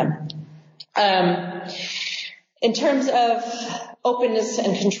saving them. In terms of openness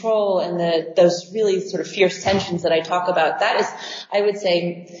and control and those really sort of fierce tensions that I talk about, that is, I would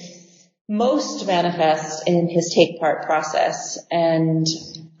say, most manifest in his take-part process. And,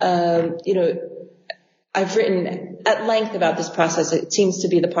 I've written at length about this process. It seems to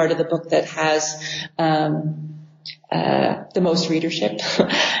be the part of the book that has the most readership.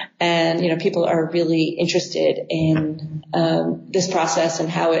 And, people are really interested in this process and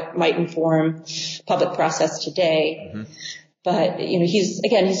how it might inform public process today. Mm-hmm. But,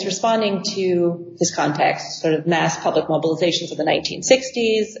 he's responding to this context, sort of mass public mobilizations of the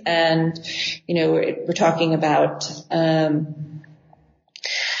 1960s. And, we're talking about,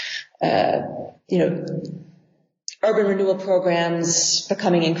 urban renewal programs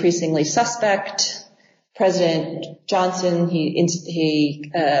becoming increasingly suspect. President Johnson, he institutes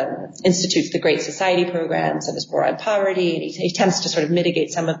the Great Society programs and his war on poverty, and he attempts to sort of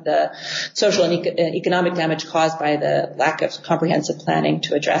mitigate some of the social and economic damage caused by the lack of comprehensive planning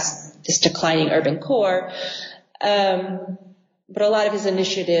to address this declining urban core. But a lot of his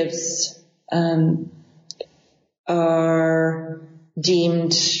initiatives are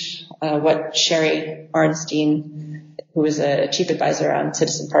deemed what Sherry Arnstein, who was a chief advisor on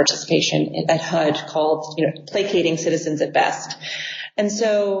citizen participation at HUD, called, placating citizens at best. And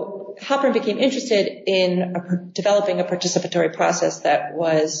so Halprin became interested in developing a participatory process that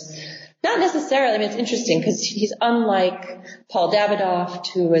was not necessarily, it's interesting because he's unlike Paul Davidoff,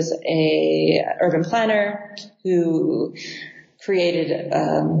 who was a urban planner who created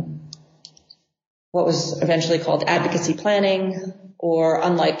what was eventually called advocacy planning, or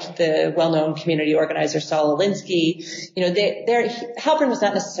unlike the well-known community organizer Saul Alinsky, Halprin was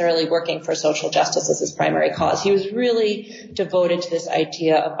not necessarily working for social justice as his primary cause. He was really devoted to this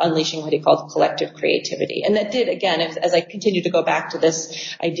idea of unleashing what he called collective creativity. And that did, again, as I continue to go back to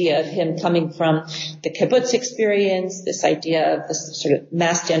this idea of him coming from the kibbutz experience, this idea of this sort of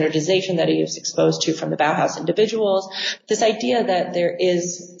mass standardization that he was exposed to from the Bauhaus individuals, this idea that there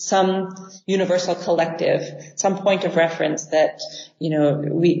is some universal collective, some point of reference that,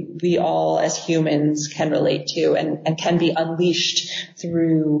 we all as humans can relate to and can be unleashed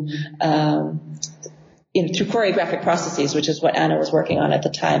through choreographic processes, which is what Anna was working on at the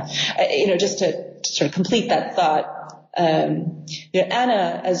time. Just to sort of complete that thought,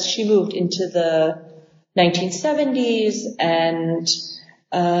 Anna, as she moved into the 1970s and,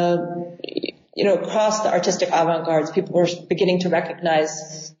 across the artistic avant-gardes, people were beginning to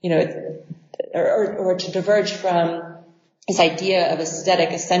recognize, or to diverge from this idea of aesthetic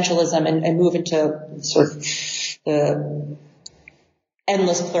essentialism and move into sort of the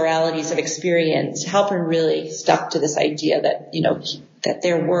endless pluralities of experience. Halprin really stuck to this idea that, that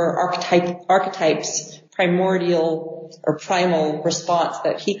there were archetypes, primordial or primal response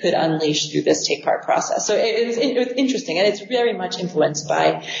that he could unleash through this take-part process. So it was interesting, and it's very much influenced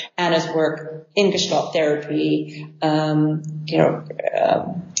by Anna's work in Gestalt therapy,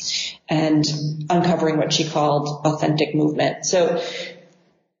 and uncovering what she called authentic movement. So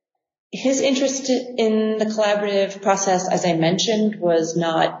his interest in the collaborative process, as I mentioned, was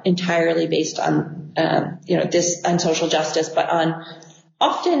not entirely based on, on social justice, but on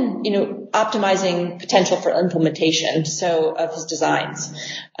often, optimizing potential for implementation, of his designs.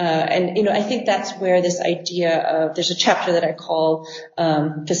 I think that's where this idea of, there's a chapter that I call,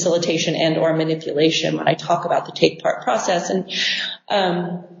 facilitation and or manipulation when I talk about the take-part process. And,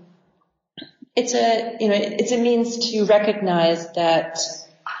 it's a means to recognize that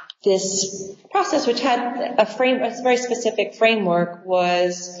this process, which had a very specific framework,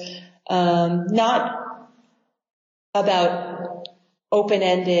 was not about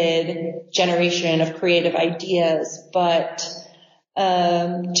open-ended generation of creative ideas, but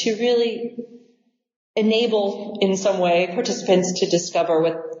to really enable, in some way, participants to discover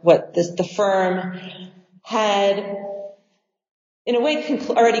what the firm had, in a way,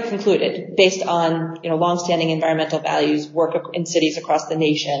 already concluded based on, longstanding environmental values, work in cities across the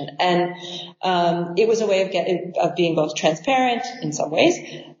nation. And it was a way of being both transparent in some ways,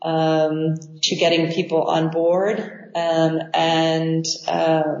 to getting people on board, and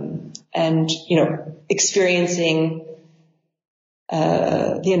experiencing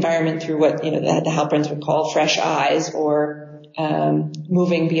the environment through what the Halprins would call fresh eyes, or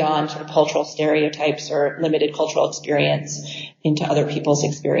moving beyond sort of cultural stereotypes or limited cultural experience into other people's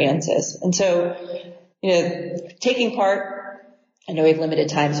experiences. And so, taking part, I know we have limited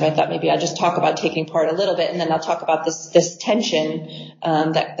time, so I thought maybe I'll just talk about taking part a little bit, and then I'll talk about this tension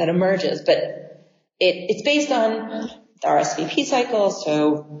that emerges. But it's based on the RSVP cycle,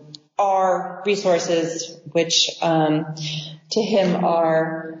 so our resources, which to him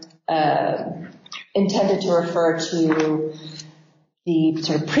are intended to refer to the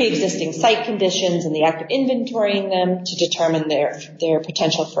sort of pre-existing site conditions and the act of inventorying them to determine their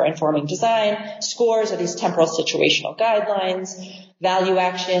potential for informing design. Scores are these temporal situational guidelines. Value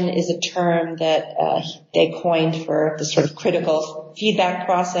action is a term that they coined for the sort of critical feedback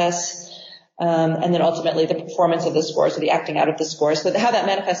process. And then ultimately the performance of the scores, or the acting out of the scores. So how that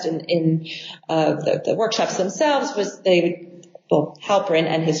manifested in the workshops themselves was Halprin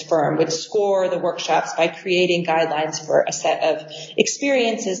and his firm would score the workshops by creating guidelines for a set of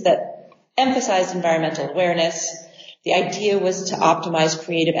experiences that emphasized environmental awareness. The idea was to optimize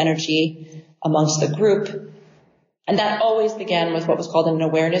creative energy amongst the group. And that always began with what was called an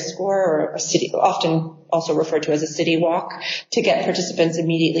awareness score, or a city, often also referred to as a city walk, to get participants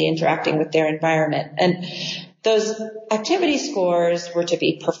immediately interacting with their environment. And those activity scores were to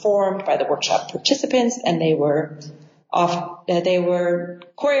be performed by the workshop participants, and they were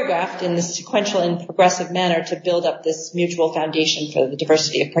choreographed in this sequential and progressive manner to build up this mutual foundation for the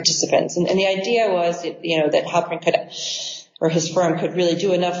diversity of participants. And the idea was, that Halprin could, or his firm could really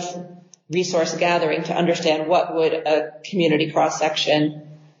do enough resource gathering to understand what would a community cross-section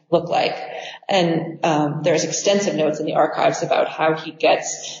look like. And there's extensive notes in the archives about how he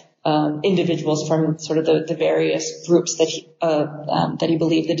gets individuals from sort of the various groups that he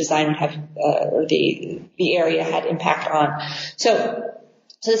believed the design would have, or the area had impact on. So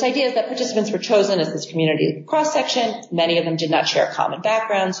this idea is that participants were chosen as this community cross-section. Many of them did not share a common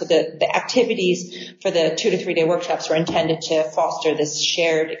background, so the activities for the 2 to 3 day workshops were intended to foster this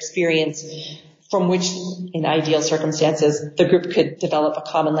shared experience from which, in ideal circumstances, the group could develop a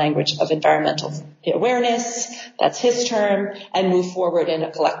common language of environmental awareness, that's his term, and move forward in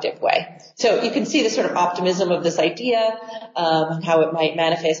a collective way. So you can see the sort of optimism of this idea, and how it might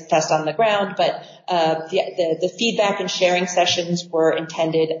manifest on the ground, but the feedback and sharing sessions were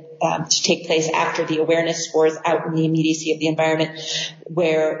intended to take place after the awareness scores out in the immediacy of the environment,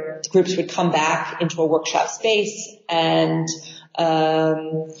 where groups would come back into a workshop space and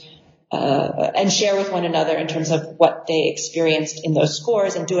share with one another in terms of what they experienced in those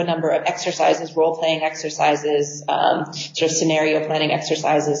scores, and do a number of exercises, role-playing exercises, sort of scenario planning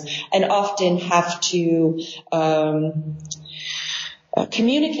exercises, and often have to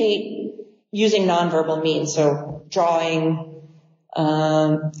communicate using nonverbal means. So drawing,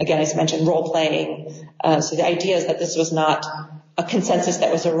 again, as I mentioned, role-playing. So the idea is that this was not a consensus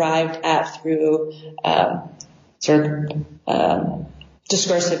that was arrived at through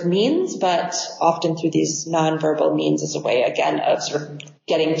discursive means, but often through these nonverbal means as a way, again, of sort of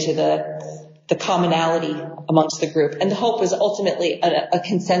getting to the commonality amongst the group. And the hope was ultimately a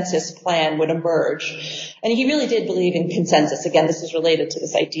consensus plan would emerge. And he really did believe in consensus. Again, this is related to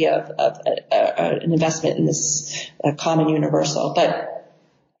this idea of an investment in this common universal. But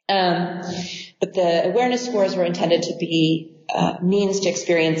the awareness scores were intended to be means to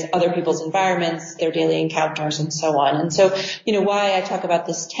experience other people's environments, their daily encounters, and so on. And so, why I talk about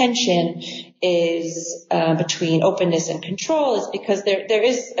this tension is between openness and control is because there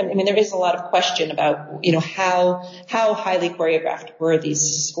is a lot of question about, how highly choreographed were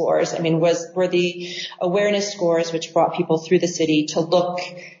these scores? Were the awareness scores, which brought people through the city to look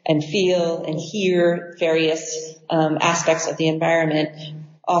and feel and hear various aspects of the environment,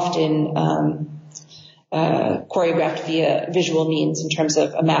 often choreographed via visual means in terms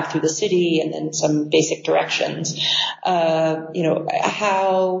of a map through the city and then some basic directions, how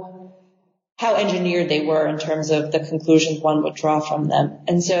engineered they were in terms of the conclusions one would draw from them.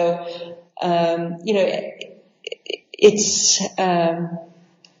 And so,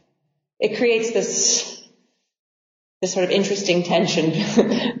 it creates this sort of interesting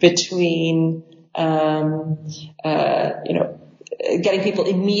tension between, getting people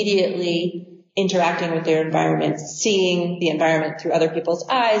immediately interacting with their environment, seeing the environment through other people's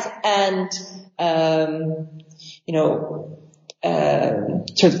eyes, and,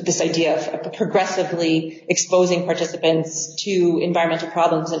 sort of this idea of progressively exposing participants to environmental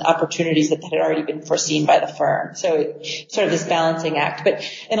problems and opportunities that had already been foreseen by the firm. So sort of this balancing act. But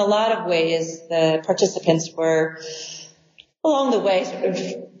in a lot of ways, the participants were, along the way, sort of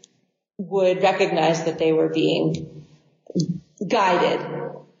would recognize that they were being guided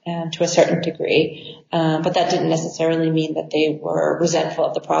to a certain degree. But that didn't necessarily mean that they were resentful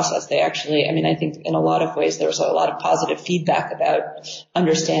of the process. They actually, I think in a lot of ways there was a lot of positive feedback about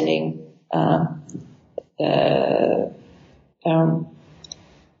understanding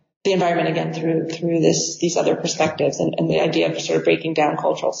the environment again through these other perspectives and the idea of sort of breaking down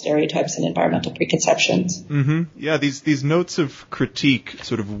cultural stereotypes and environmental preconceptions. Mm-hmm. Yeah, these notes of critique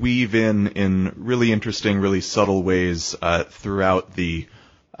sort of weave in really interesting, really subtle ways throughout the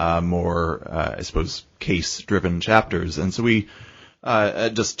more, I suppose, case-driven chapters. And so we,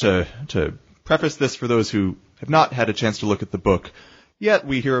 just to preface this for those who have not had a chance to look at the book yet,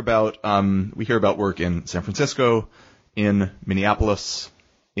 we hear about work in San Francisco, in Minneapolis,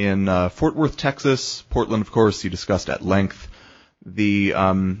 in Fort Worth, Texas, Portland, of course, you discussed at length, the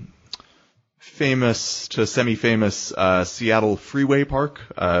famous to semi-famous Seattle Freeway Park,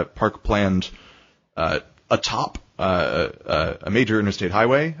 park planned atop a major interstate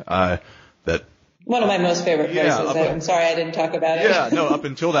highway that one of my most favorite places. I'm sorry I didn't talk about it. Yeah, no, up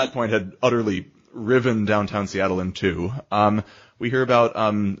until that point had utterly riven downtown Seattle in two. We hear about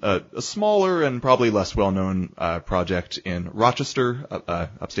a smaller and probably less well-known project in Rochester,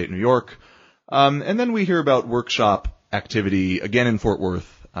 upstate New York. And then we hear about workshop activity again in Fort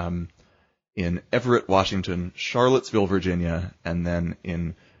Worth, in Everett, Washington, Charlottesville, Virginia, and then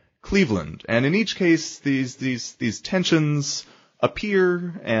in Cleveland. And in each case, these tensions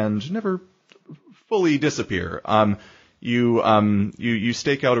appear and never fully disappear. You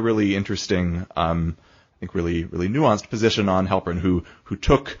stake out a really interesting, I think really nuanced position on Halprin, who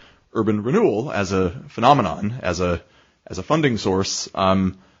took urban renewal as a phenomenon, as a funding source,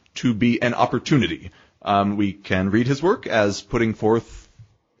 to be an opportunity. We can read his work as putting forth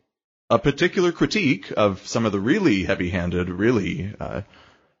a particular critique of some of the really heavy-handed, really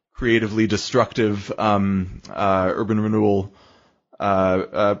creatively destructive urban renewal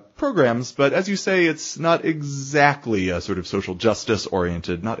programs, but as you say, it's not exactly a sort of social justice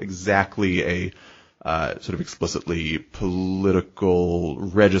oriented, not exactly sort of explicitly political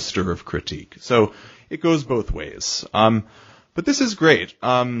register of critique. So it goes both ways. But this is great.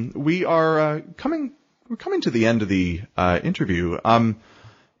 We're coming to the end of the interview.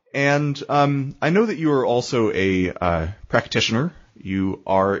 And I know that you are also a practitioner. You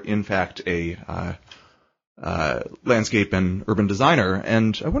are, in fact, a landscape and urban designer.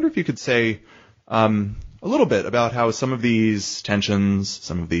 And I wonder if you could say a little bit about how some of these tensions,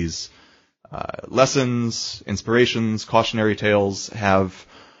 some of these lessons, inspirations, cautionary tales have,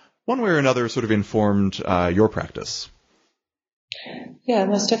 one way or another, sort of informed your practice. Yeah,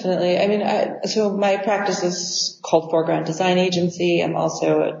 most definitely. I mean, so my practice is called Foreground Design Agency. I'm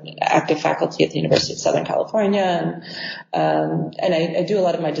also an active faculty at the University of Southern California, and I do a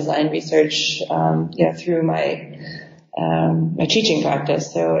lot of my design research, through my teaching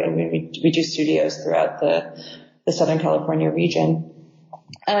practice. So I mean, we do studios throughout the Southern California region.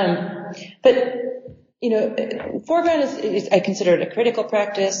 But Foreground is I consider it a critical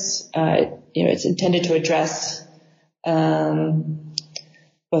practice. It's intended to address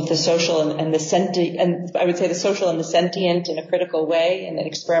both the social and the sentient, and I would say the social and the sentient in a critical way, and in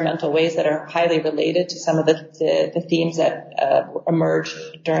experimental ways that are highly related to some of the themes that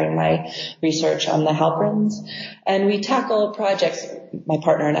emerged during my research on the Halprins. And we tackle projects, my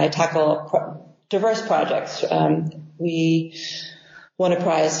partner and I tackle diverse projects. We won a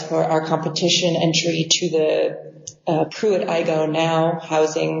prize for our competition entry to the Pruitt-Igoe Now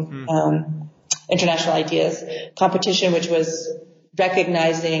Housing International Ideas competition, which was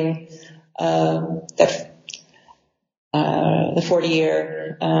recognizing that the 40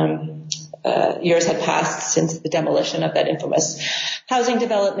 years had passed since the demolition of that infamous housing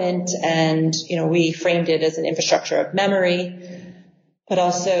development, and we framed it as an infrastructure of memory. But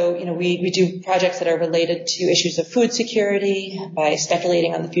also, we do projects that are related to issues of food security by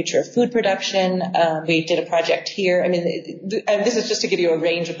speculating on the future of food production. We did a project here. I mean, this is just to give you a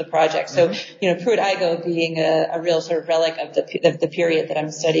range of the projects. So, Pruitt-Igoe being a real sort of relic of the period that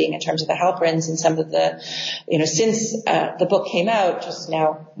I'm studying in terms of the Halprins, and some of the, since the book came out just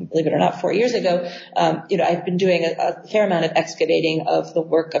now, believe it or not, 4 years ago, I've been doing a fair amount of excavating of the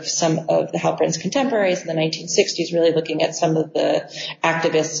work of some of the Halprins' contemporaries in the 1960s, really looking at some of the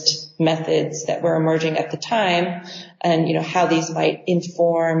activist methods that were emerging at the time, and how these might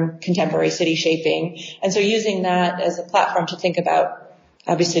inform contemporary city shaping. And so using that as a platform to think about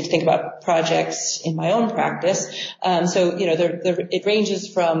projects in my own practice. It ranges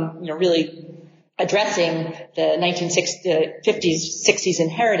from really addressing the 1950s, 60s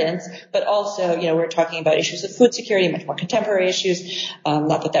inheritance, but also, we're talking about issues of food security, much more contemporary issues.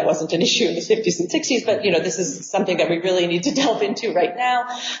 Not that was an issue in the 50s and 60s, but, this is something that we really need to delve into right now.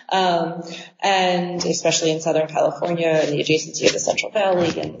 And especially in Southern California and the adjacency of the Central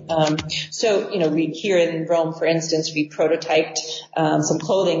Valley. And, we here in Rome, for instance, we prototyped, some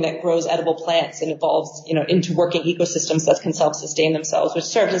clothing that grows edible plants and evolves, into working ecosystems that can self-sustain themselves, which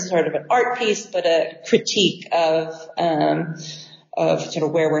serves as sort of an art piece, but a critique of sort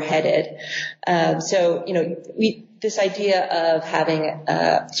of where we're headed. This idea of having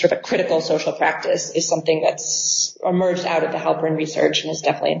sort of a critical social practice is something that's emerged out of the Halprin research and has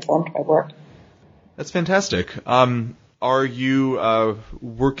definitely informed my work. That's fantastic. Are you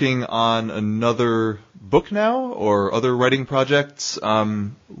working on another book now, or other writing projects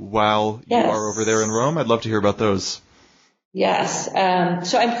while you are over there in Rome? I'd love to hear about those. Yes.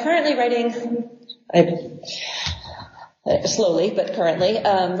 So I'm currently writing, slowly but currently,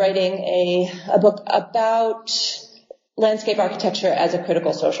 writing a book about landscape architecture as a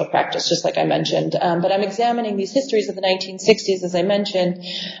critical social practice, just like I mentioned. But I'm examining these histories of the 1960s, as I mentioned,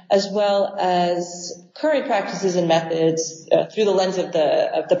 as well as current practices and methods through the lens of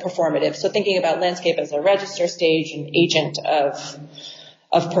the performative. So thinking about landscape as a register, stage, and agent of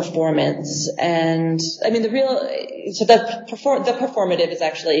performance. And I mean, the performative is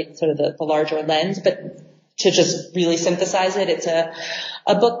actually sort of the larger lens, but to just really synthesize it, it's a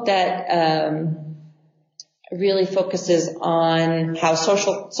book that really focuses on how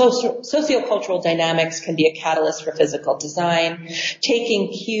sociocultural dynamics can be a catalyst for physical design, taking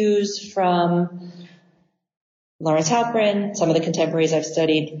cues from Lawrence Halprin, some of the contemporaries I've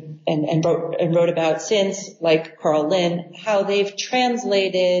studied and wrote about since, like Carl Lynn, how they've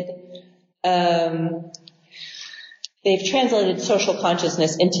translated social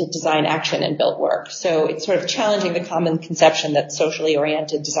consciousness into design action and built work. So it's sort of challenging the common conception that socially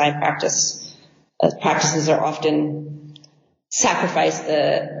oriented design practices are often sacrifice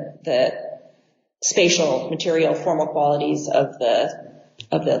the spatial, material, formal qualities of the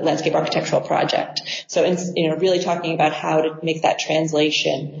landscape architectural project. So, really talking about how to make that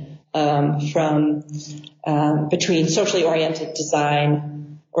translation between socially oriented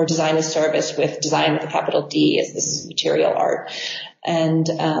design or design as service with design with a capital D as this material art. And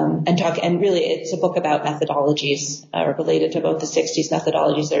really it's a book about methodologies related to both the 60s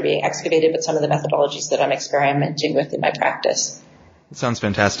methodologies that are being excavated, but some of the methodologies that I'm experimenting with in my practice. It sounds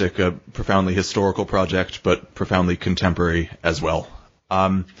fantastic. A profoundly historical project, but profoundly contemporary as well.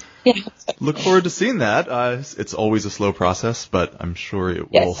 Yeah. Look forward to seeing that. It's always a slow process, but I'm sure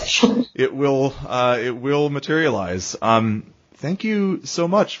it will. Yes. It will materialize. Thank you so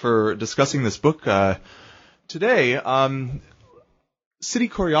much for discussing this book today. City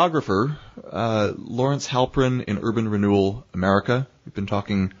Choreographer, Lawrence Halprin in Urban Renewal, America. We've been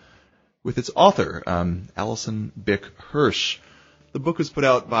talking with its author, Alison Hirsch. The book was put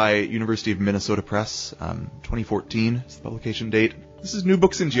out by University of Minnesota Press, 2014 is the publication date. This is New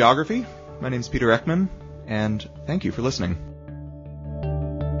Books in Geography. My name is Peter Ekman, and thank you for listening.